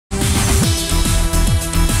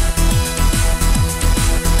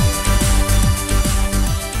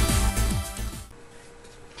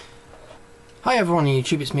Hi everyone on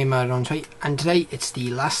YouTube, it's me Murder on Tweet, and today it's the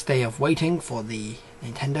last day of waiting for the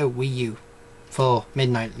Nintendo Wii U for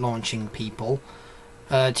midnight launching people.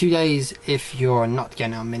 2 days if you're not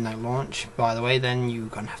getting on midnight launch, by the way, then you're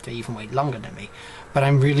gonna have to even wait longer than me. But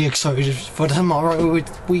I'm really excited for tomorrow with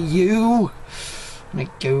Wii U. I'm gonna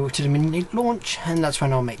go to the midnight launch, and that's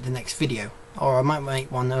when I'll make the next video. Or I might make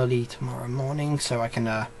one early tomorrow morning so I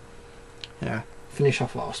can, finish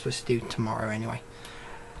off what I was supposed to do tomorrow anyway.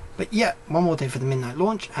 But yeah, one more day for the midnight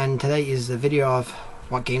launch, and today is the video of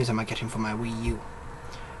what games am I getting for my Wii U.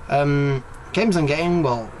 Games I'm getting,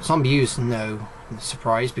 well, Zombie U's no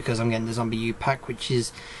surprise because I'm getting the Zombie U pack, which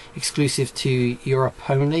is exclusive to Europe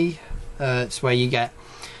only. It's where you get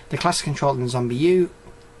the classic controller and Zombie U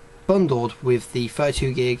bundled with the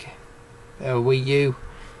 32 gig Wii U,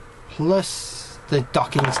 plus the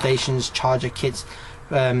docking stations, charger kits,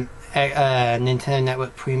 Nintendo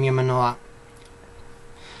Network Premium and all that.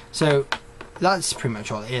 So that's pretty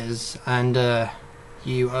much all it is, and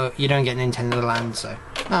you don't get Nintendo Land, so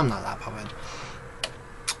I'm not that bothered.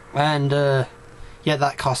 And yeah,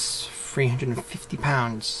 that costs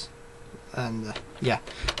 £350, and yeah,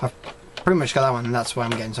 I've pretty much got that one, and that's why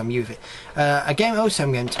I'm getting some of it. A game also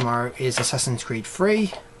I'm getting tomorrow is Assassin's Creed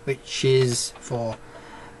 3, which is for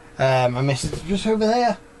my missus just over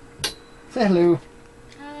there. Say hello.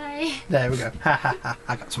 There we go. Ha ha ha.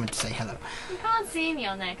 I got someone to say hello. You can't see me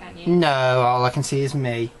on there, can you? No, all I can see is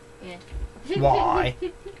me. Yeah. Why?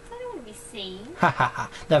 Because I don't want to be seen. Ha ha ha.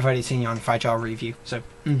 They've already seen you on Fragile Review, so.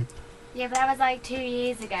 Yeah, but that was like 2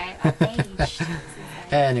 years ago. I've aged.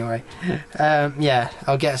 Anyway, yeah,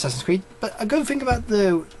 I'll get Assassin's Creed. But a good thing about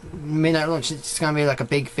the midnight launch, it's going to be like a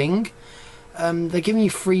big thing. They're giving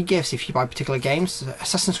you free gifts if you buy particular games. So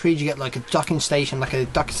Assassin's Creed, you get like a docking station that can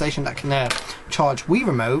charge Wii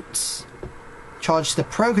remotes, charge the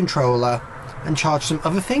Pro controller, and charge some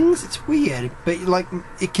other things. It's weird, but like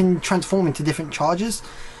it can transform into different chargers.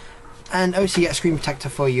 And also you get a screen protector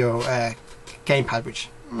for your gamepad, which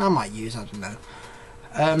I might use, I don't know.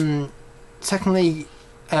 Secondly,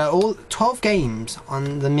 all 12 games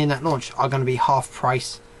on the midnight launch are going to be half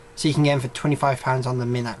price, so you can get them for £25 on the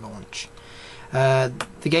midnight launch.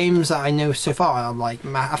 The games that I know so far are like,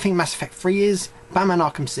 I think Mass Effect 3 is, Batman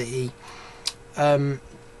Arkham City,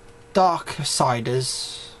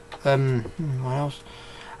 Darksiders, what else?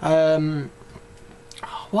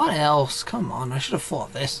 What else? Come on, I should have thought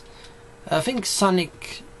of this. I think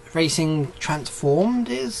Sonic Racing Transformed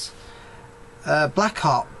is, Black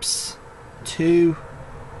Ops 2.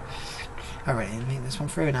 I really didn't think this one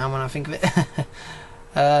through now when I think of it.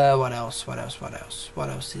 What else? What else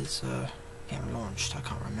is game launched? I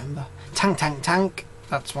can't remember. Tank.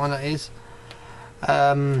 That's one that is.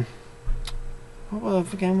 What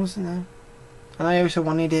other game was it now? And I also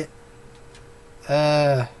wanted it.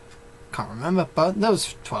 Can't remember. But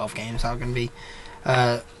those 12 games are going to be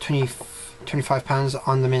 £25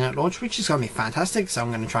 on the midnight launch, which is going to be fantastic. So I'm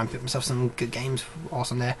going to try and pick myself some good games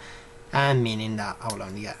awesome there. And meaning that I will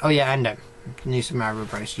only get. Oh yeah, and new Super Mario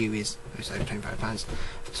Bros. U is also £25.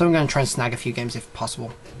 So I'm going to try and snag a few games if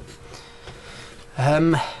possible.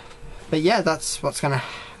 But yeah, that's what's going to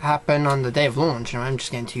happen on the day of launch. I'm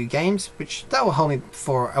just getting 2 games, which that will hold me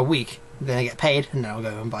for a week. Then I get paid, and then I'll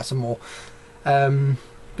go and buy some more. But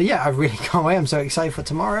yeah, I really can't wait. I'm so excited for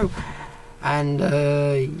tomorrow. And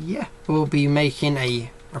yeah, we'll be making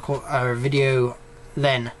a video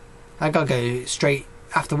then. I gotta go straight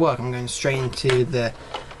after work. I'm going straight into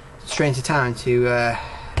town to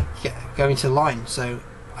go into the line. So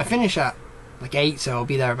I finish at like 8, so I'll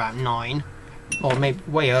be there about 9. Or maybe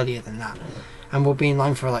way earlier than that, and we'll be in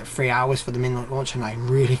line for like 3 hours for the midnight launch, and I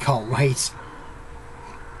really can't wait.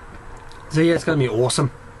 So yeah, it's gonna be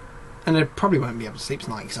awesome, and I probably won't be able to sleep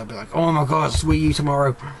tonight because I'll be like, oh my god, it's Wii U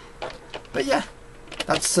tomorrow. But yeah,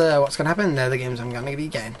 that's what's gonna happen. They're the games I'm gonna be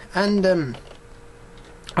getting, and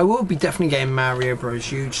I will be definitely getting Mario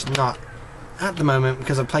Bros. U, just not at the moment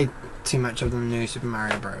because I've played too much of the new Super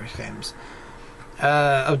Mario Bros. Games.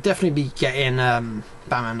 I'll definitely be getting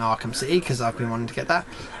Batman Arkham City because I've been wanting to get that,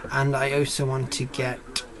 and I also want to get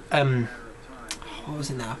what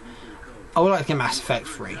was it now? I would like to get Mass Effect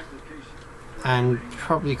 3, and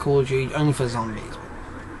probably Call of Duty only for zombies,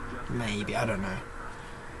 maybe, I don't know.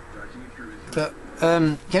 But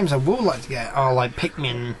games I would like to get are like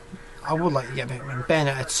Pikmin. I would like to get Pikmin,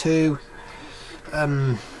 Bayonetta 2.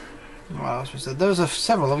 What else was there? Those are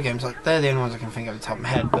several other games, like they're the only ones I can think of at the top of my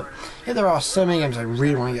head, but yeah, there are so many games I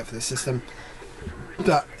really want to get for this system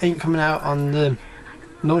that ain't coming out on the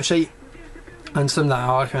launch date, and some that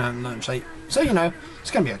are coming out on the launch date, so you know,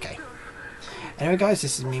 it's going to be okay. Anyway guys,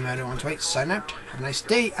 this is me Murder on Tweet, sign out, have a nice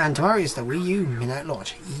day, and tomorrow is the Wii U midnight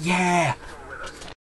launch. Yeah!